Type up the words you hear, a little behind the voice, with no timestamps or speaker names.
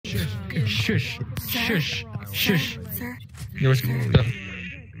Shush. Shush. Shush. Sir?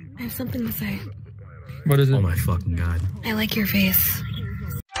 I have something to say. What is it? Oh my fucking god. I like your face.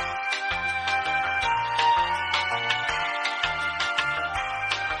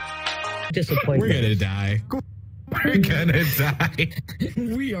 Disappointment. We're gonna die. We're gonna die.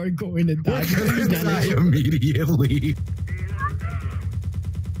 We are going to die. We're gonna die immediately.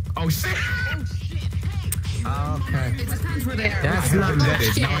 Oh shit! Okay. That's not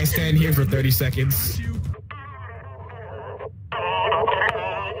embedded. Now I stand here for 30 seconds.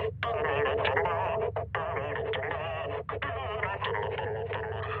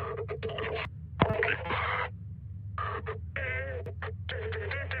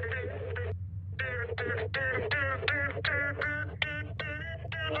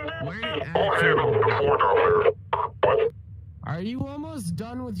 Are you almost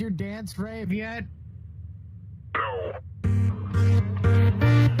done with your dance rave yet? No.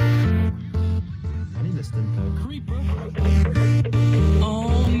 I need a stim creeper.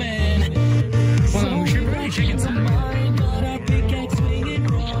 Oh man. Hold on, we should really check it out. Got our pickaxe swinging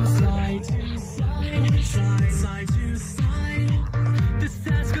from side to side, side to side. This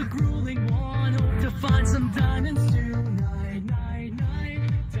task a grueling one. Hope to find some diamonds tonight, night, night.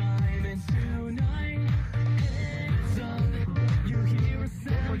 Diamonds tonight. Heads up. You hear a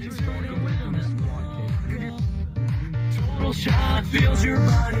sound. You're running around this walk. Total shot fills your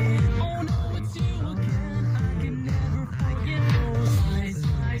body. Oh no, it's you again. I can never forget those eyes,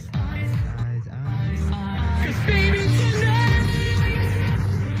 eyes, eyes, eyes, eyes, eyes. 'Cause baby tonight,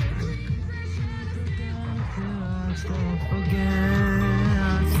 don't forget.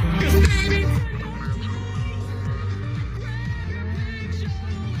 'Cause baby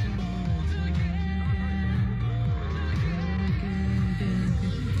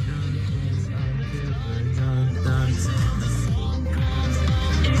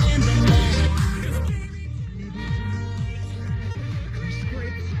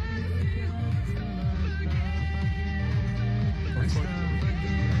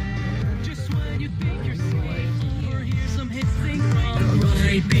just when you think you're safe, or hear some hits sing from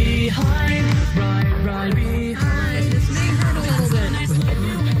right behind, right behind. This may hurt a little bit.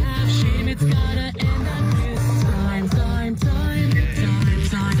 Have shame, it's gotta end on this time, time, time, time,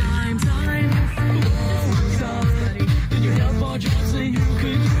 time, time, time. Whoa, somebody, then you help our jobs and you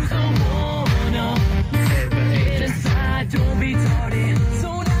could use a war now. Get inside, don't be tardy.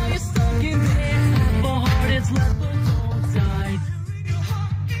 So now you're stuck in there. Half a heart is left, but don't die.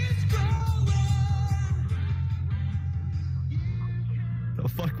 The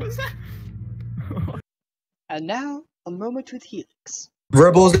fuck was that? And now, a moment with Helix.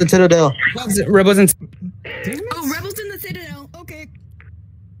 Rebels in Citadel. Rebels in. Oh, Rebels in the Citadel. Okay.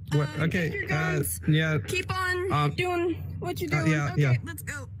 What? Okay. Here goes. Yeah. Keep on doing what you're doing. yeah, okay, yeah. let's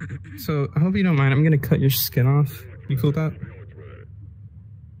go. So I hope you don't mind. I'm gonna cut your skin off. You cool with that?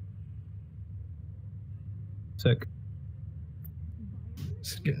 Sick.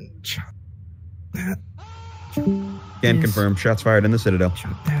 Skin. Chop that. Can confirm. Shots fired in the Citadel.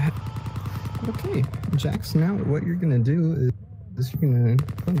 Chop that. Okay, Jax. Now what you're gonna do is you're gonna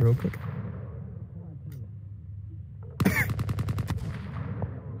come real quick.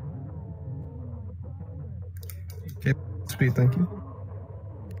 Okay, speed. Thank you.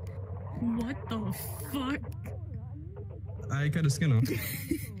 What the fuck? I cut his skin off.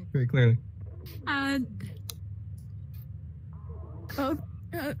 Very clearly.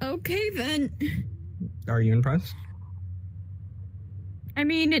 Okay then. Are you impressed? I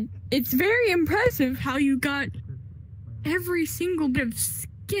mean, it's very impressive how you got every single bit of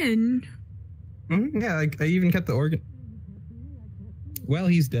skin. Yeah, I even kept the organ. Well,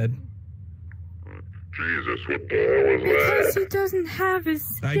 he's dead. Jesus, what the hell was Because that? he doesn't have his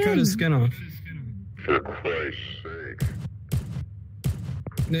skin. I cut his skin off. For Christ's sake.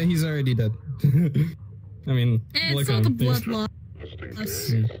 No, he's already dead. I mean, And look it's all at the him. blood loss. Just in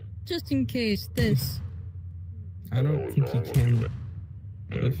case. Just in case, this. I don't think he can.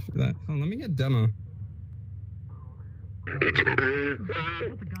 If that. Oh, let me get demo. It's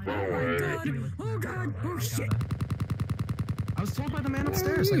me. Oh god, oh shit. I was told by the man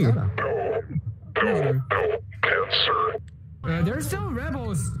upstairs. I Ooh. got him. Whatever. Cancer. They're still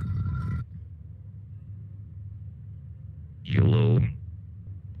rebels. YOLO.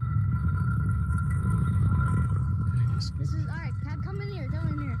 This is alright. Come in here. Come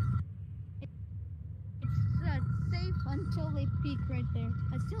in here. It's safe until they peek right there.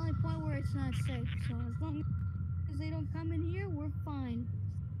 That's the only point where it's not safe. So as long as they don't come in here, we're fine.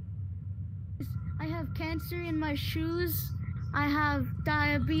 I have cancer in my shoes. I have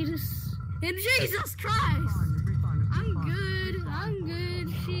diabetes. And Jesus Christ! I'm good. I'm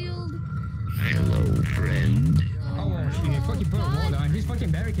good. Shield. friend. Oh, he fucking put a wall down. He's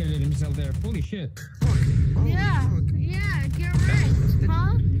fucking barricaded himself there. Holy shit. Yeah, get wrecked,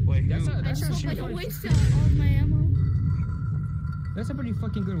 huh? Wait, that's I a just like a waste of all my ammo. That's a pretty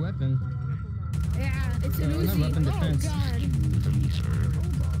fucking good weapon. Yeah, it's an not Uzi. weapon defense.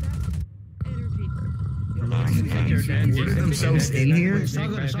 Get themselves in here.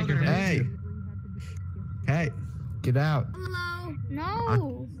 Hey. Hey. Get out. Hello?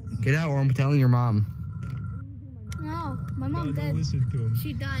 No. Get out or I'm telling your mom. No, my mom dead.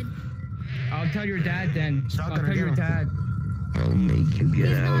 She died. I'll tell your dad then. Shotgun I'll tell your dad. I'll make you get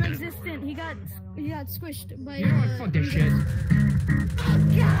He's out. non-existent. He got squished by. You know what? Fuck this shit.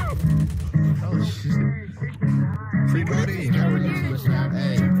 God! Oh shit. Free body.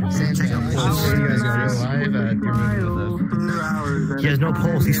 Hey, Santa. He has no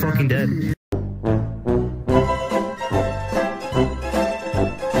pulse. He's fucking dead.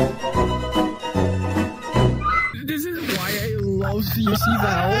 This is why I love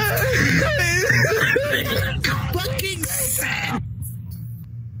VRCValve. Fucking sad.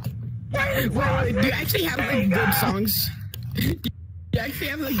 Well, do you actually have like good songs? You actually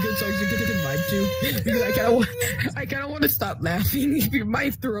have like good songs you can vibe to? Because I kind of want to stop laughing. My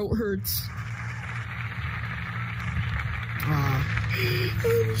throat hurts. I'm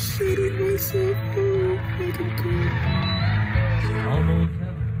shitting myself. Oh, fucking cool.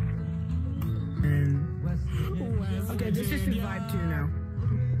 Okay, this is the vibe too now.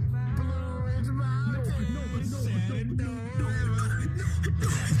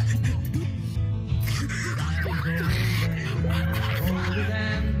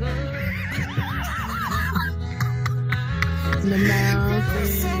 The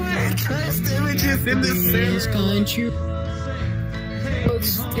mountains, so many cursed images in this country.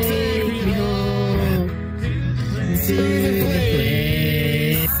 Take me home to the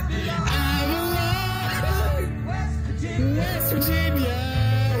place I belong. West Virginia,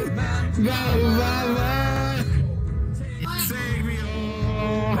 blah, blah, blah. Take me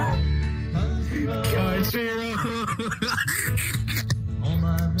home, country road.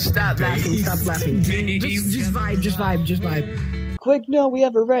 Stop laughing, stop laughing. Just vibe. Quick, no, we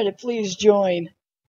have a Reddit, please join.